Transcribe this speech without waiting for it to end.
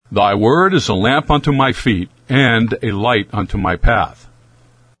Thy word is a lamp unto my feet, and a light unto my path.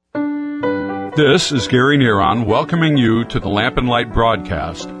 This is Gary Neron welcoming you to the Lamp and Light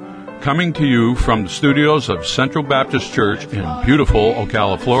broadcast, coming to you from the studios of Central Baptist Church in beautiful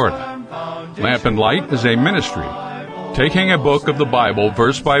Ocala, Florida. Lamp and Light is a ministry, taking a book of the Bible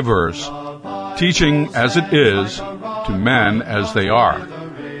verse by verse, teaching as it is to men as they are,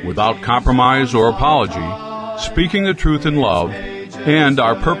 without compromise or apology, speaking the truth in love, and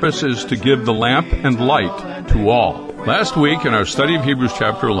our purpose is to give the lamp and light to all. Last week in our study of Hebrews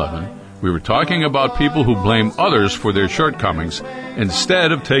chapter 11, we were talking about people who blame others for their shortcomings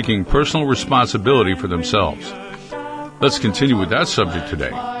instead of taking personal responsibility for themselves. Let's continue with that subject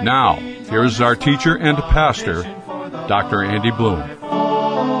today. Now, here is our teacher and pastor, Dr. Andy Bloom.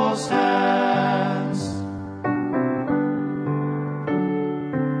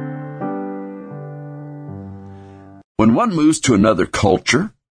 When one moves to another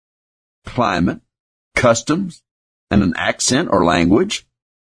culture, climate, customs, and an accent or language,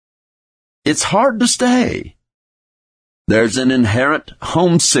 it's hard to stay. There's an inherent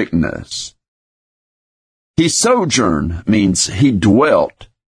homesickness. He sojourned means he dwelt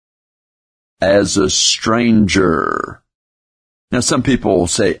as a stranger. Now, some people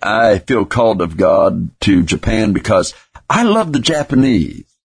say, I feel called of God to Japan because I love the Japanese.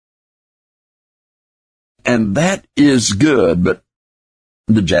 And that is good, but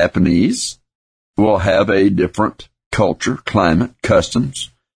the Japanese will have a different culture, climate, customs,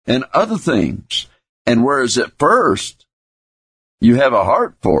 and other things. And whereas at first you have a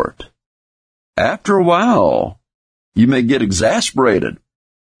heart for it, after a while you may get exasperated.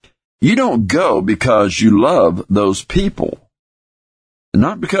 You don't go because you love those people,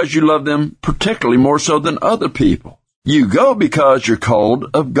 not because you love them particularly more so than other people. You go because you're called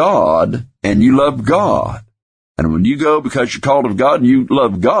of God and you love God. And when you go because you're called of God and you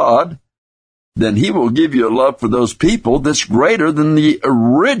love God, then He will give you a love for those people that's greater than the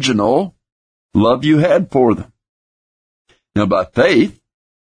original love you had for them. Now, by faith,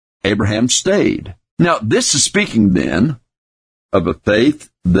 Abraham stayed. Now, this is speaking then of a faith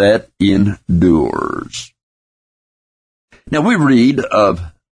that endures. Now, we read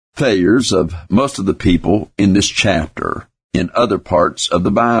of failures of most of the people in this chapter in other parts of the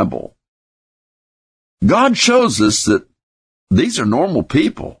Bible. God shows us that these are normal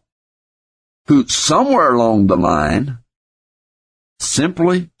people who somewhere along the line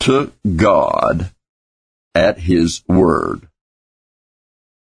simply took God at His word,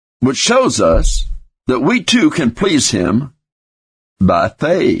 which shows us that we too can please Him by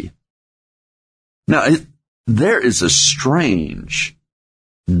faith. Now, there is a strange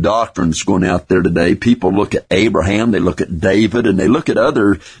doctrines going out there today. People look at Abraham, they look at David, and they look at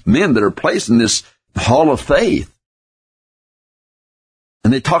other men that are placed in this hall of faith.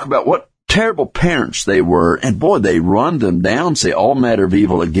 And they talk about what terrible parents they were. And boy, they run them down, say all manner of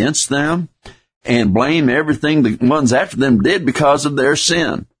evil against them, and blame everything the ones after them did because of their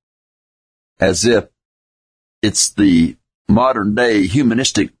sin. As if it's the modern day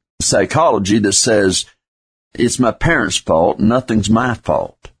humanistic psychology that says, it's my parents' fault, nothing's my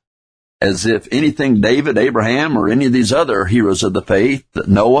fault. As if anything David, Abraham, or any of these other heroes of the faith,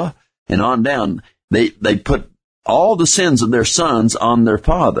 Noah, and on down, they put all the sins of their sons on their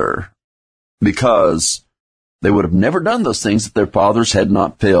father because they would have never done those things if their fathers had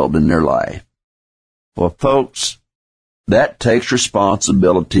not failed in their life. Well, folks, that takes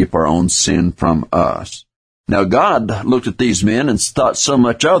responsibility for our own sin from us. Now, God looked at these men and thought so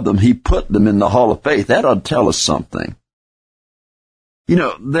much of them, He put them in the hall of faith. That ought to tell us something. You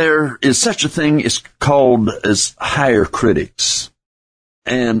know, there is such a thing as called as higher critics.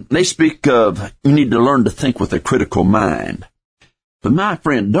 And they speak of, you need to learn to think with a critical mind. But my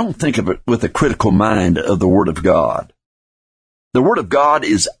friend, don't think of it with a critical mind of the Word of God. The Word of God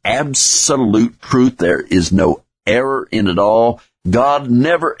is absolute truth. There is no error in it all. God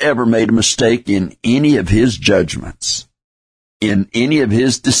never ever made a mistake in any of His judgments, in any of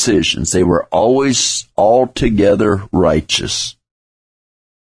His decisions. They were always altogether righteous.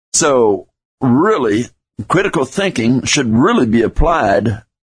 So, really, critical thinking should really be applied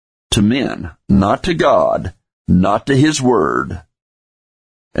to men, not to God, not to His Word,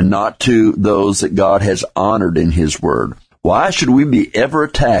 and not to those that God has honored in His Word. Why should we be ever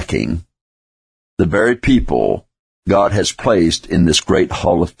attacking the very people God has placed in this great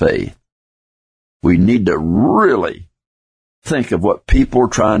hall of faith? We need to really think of what people are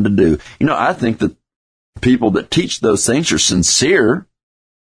trying to do. You know, I think that people that teach those things are sincere,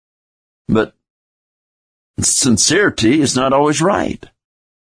 but sincerity is not always right.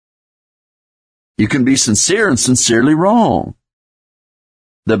 You can be sincere and sincerely wrong.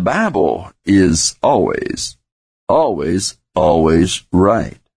 The Bible is always, always, always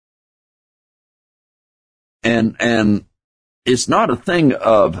right. And it's not a thing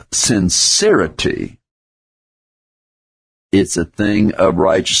of sincerity. It's a thing of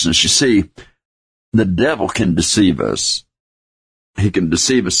righteousness. You see, the devil can deceive us. He can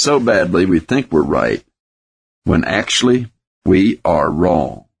deceive us so badly we think we're right, when actually we are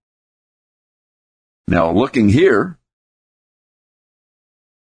wrong. Now, looking here,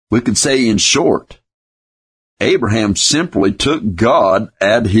 we could say in short, Abraham simply took God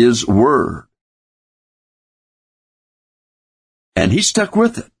at his word. And he stuck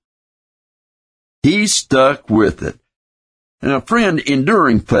with it. He stuck with it. Now, friend,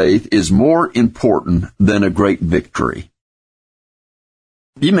 enduring faith is more important than a great victory.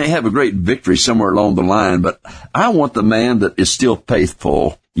 You may have a great victory somewhere along the line, but I want the man that is still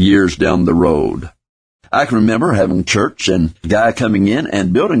faithful years down the road. I can remember having church and a guy coming in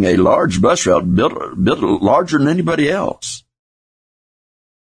and building a large bus route, built it larger than anybody else.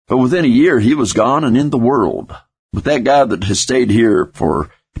 But within a year, he was gone and in the world. But that guy that has stayed here for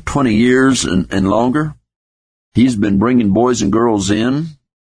 20 years and longer, he's been bringing boys and girls in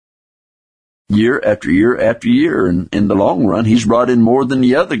year after year after year. And in the long run, he's brought in more than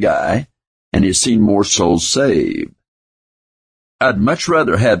the other guy, and he's seen more souls saved. I'd much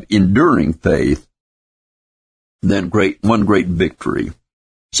rather have enduring faith than one great victory.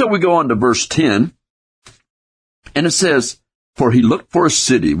 So we go on to verse 10, and it says, "For he looked for a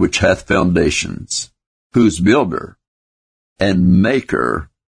city which hath foundations, whose builder and maker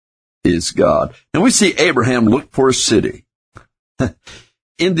is God." And we see Abraham look for a city.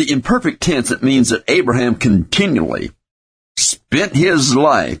 In the imperfect tense, it means that Abraham continually spent his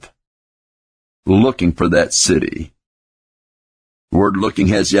life looking for that city. The word looking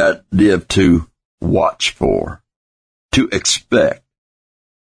has the idea of to watch for, to expect.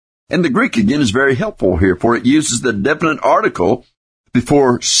 And the Greek again is very helpful here, for it uses the definite article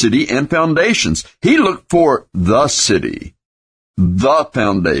before city and foundations. He looked for the city, the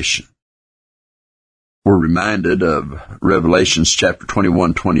foundation. We're reminded of Revelations chapter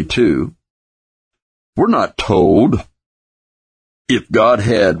 21-22. We're not told if God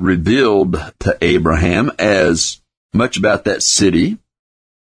had revealed to Abraham as much about that city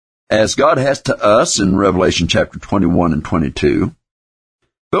as God has to us in Revelation chapter 21 and 22.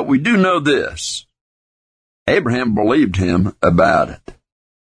 But we do know this. Abraham believed him about it.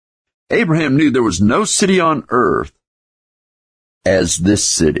 Abraham knew there was no city on earth as this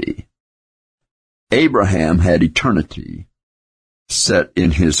city. Abraham had eternity set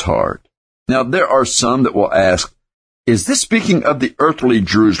in his heart. Now, there are some that will ask, is this speaking of the earthly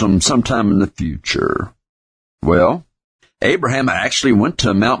Jerusalem sometime in the future? Well, Abraham actually went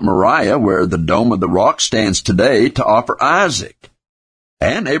to Mount Moriah, where the Dome of the Rock stands today, to offer Isaac.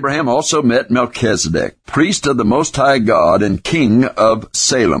 And Abraham also met Melchizedek, priest of the Most High God and king of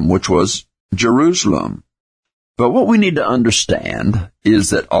Salem, which was Jerusalem. But what we need to understand is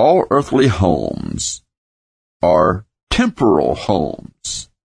that all earthly homes are temporal homes.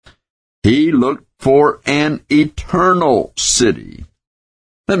 He looked for an eternal city.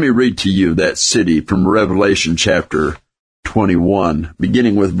 Let me read to you that city from Revelation chapter 21,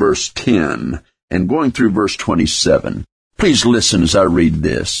 beginning with verse 10 and going through verse 27. Please listen as I read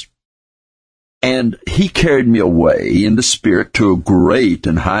this. "And he carried me away in the spirit to a great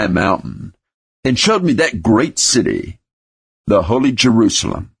and high mountain, and showed me that great city, the holy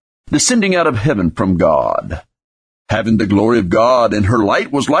Jerusalem, descending out of heaven from God, having the glory of God, and her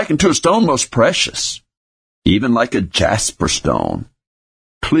light was like unto a stone most precious, even like a jasper stone,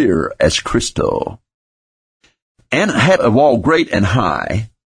 clear as crystal. And had a wall great and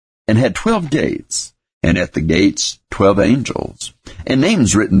high, and had 12 gates, and at the gates 12 angels, and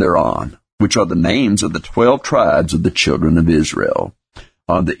names written thereon, which are the names of the 12 tribes of the children of Israel.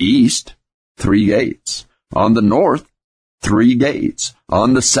 On the east, 3 gates. On the north, 3 gates.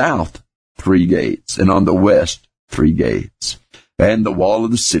 On the south, 3 gates. And on the west, 3 gates. And the wall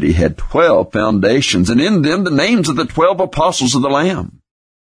of the city had 12 foundations, and in them the names of the 12 apostles of the Lamb.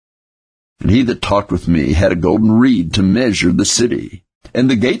 And he that talked with me had a golden reed to measure the city, and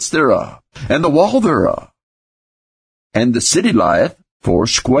the gates thereof, and the wall thereof. And the city lieth 4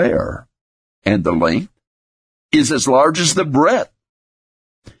 square, and the length is as large as the breadth.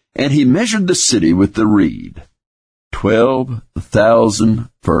 And he measured the city with the reed, 12,000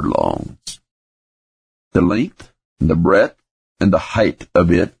 furlongs. The length, and the breadth, and the height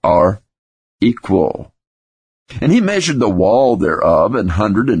of it are equal. And he measured the wall thereof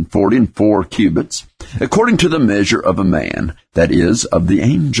 144 cubits, according to the measure of a man, that is, of the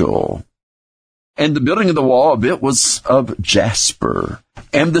angel. And the building of the wall of it was of jasper,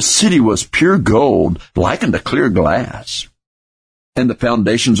 and the city was pure gold, like unto clear glass. And the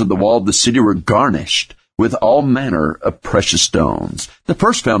foundations of the wall of the city were garnished with all manner of precious stones. The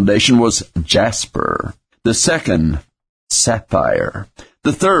first foundation was jasper, the second sapphire,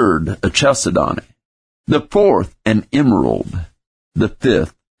 the third a chalcedony, the fourth an emerald, the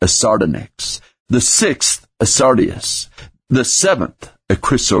fifth a sardonyx, the sixth a sardius, the seventh a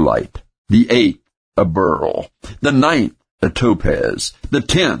chrysolite, the eighth a beryl, the ninth a topaz, the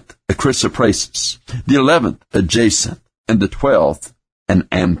 10th a chrysoprasus, the 11th a jacinth, and the 12th an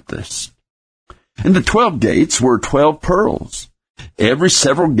amethyst. And the 12 gates were 12 pearls. Every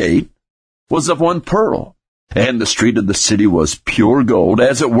several gate was of one pearl, and the street of the city was pure gold,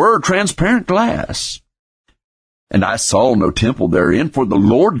 as it were transparent glass. And I saw no temple therein, for the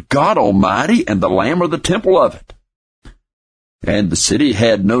Lord God Almighty and the Lamb are the temple of it. And the city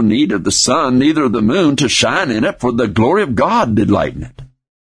had no need of the sun, neither of the moon, to shine in it, for the glory of God did lighten it.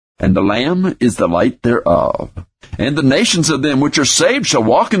 And the Lamb is the light thereof. And the nations of them which are saved shall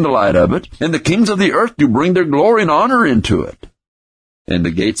walk in the light of it, and the kings of the earth do bring their glory and honor into it. And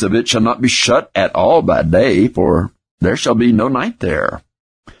the gates of it shall not be shut at all by day, for there shall be no night there.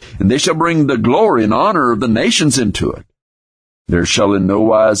 And they shall bring the glory and honor of the nations into it. There shall in no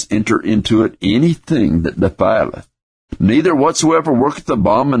wise enter into it anything that defileth, neither whatsoever worketh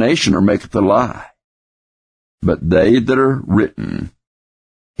abomination or maketh a lie, but they that are written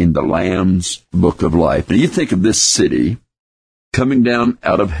in the Lamb's book of life. Now you think of this city coming down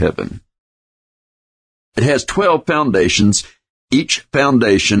out of heaven. It has 12 foundations. Each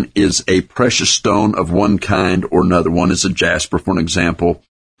foundation is a precious stone of one kind or another. One is a jasper, for an example.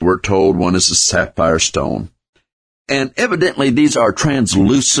 We're told one is a sapphire stone. And evidently these are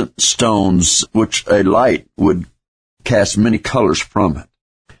translucent stones which a light would cast many colors from it.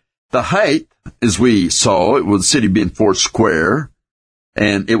 The height, as we saw, it was the city being 4 square,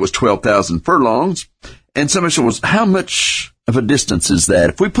 and it was 12,000 furlongs. And somebody said, well, how much of a distance is that?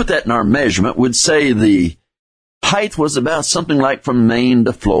 If we put that in our measurement, we'd say the height was about something like from Maine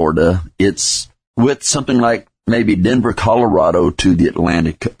to Florida. It's width something like maybe Denver, Colorado to the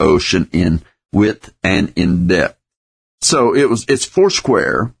Atlantic Ocean in width and in depth. So it's 4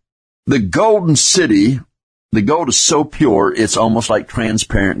 square. The golden city, the gold is so pure, it's almost like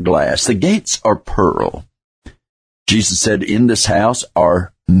transparent glass. The gates are pearl. Jesus said, in this house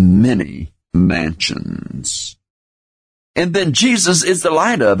are many mansions. And then Jesus is the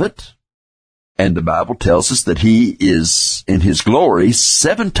light of it. And the Bible tells us that he is, in his glory,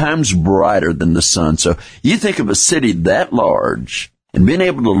 7 times brighter than the sun. So you think of a city that large and being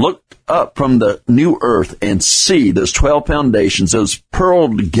able to look up from the new earth and see those 12 foundations, those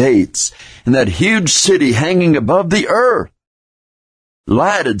pearled gates, and that huge city hanging above the earth,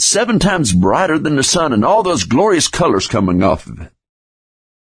 lighted 7 times brighter than the sun, and all those glorious colors coming off of it.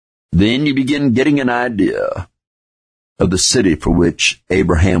 Then you begin getting an idea of the city for which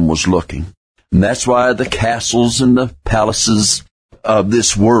Abraham was looking. And that's why the castles and the palaces of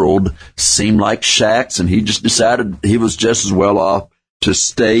this world seem like shacks, and he just decided he was just as well off to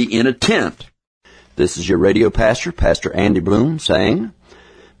stay in a tent. This is your radio pastor, Pastor Andy Bloom, saying,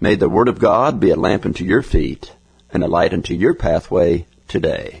 may the Word of God be a lamp unto your feet and a light unto your pathway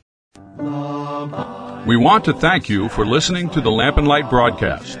today. We want to thank you for listening to the Lamp and Light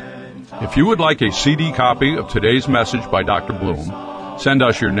broadcast. If you would like a CD copy of today's message by Dr. Bloom, send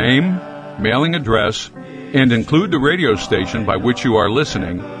us your name, mailing address, and include the radio station by which you are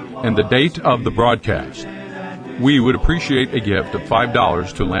listening and the date of the broadcast. We would appreciate a gift of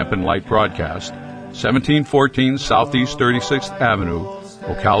 $5 to Lamp and Light Broadcast, 1714 Southeast 36th Avenue,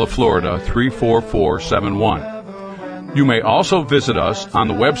 Ocala, Florida 34471. You may also visit us on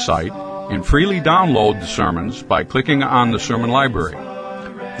the website and freely download the sermons by clicking on the sermon library.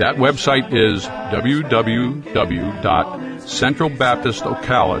 That website is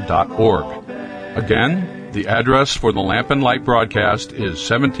www.centralbaptistocala.org. Again, the address for the Lamp and Light broadcast is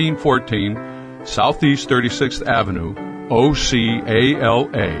 1714 Southeast 36th Avenue,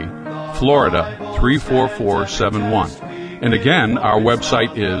 Ocala, Florida 34471. And again, our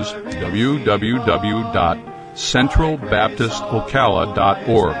website is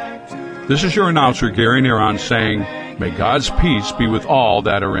www.centralbaptistocala.org. This is your announcer, Gary Neron, saying, may God's peace be with all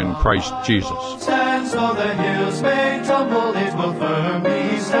that are in Christ Jesus. Stands though the hills may tumble, it will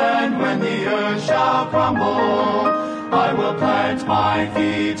firmly stand when the earth shall crumble. I will plant my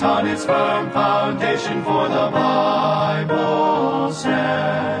feet on its firm foundation, for the Bible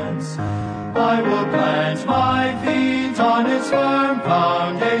stands. I will plant my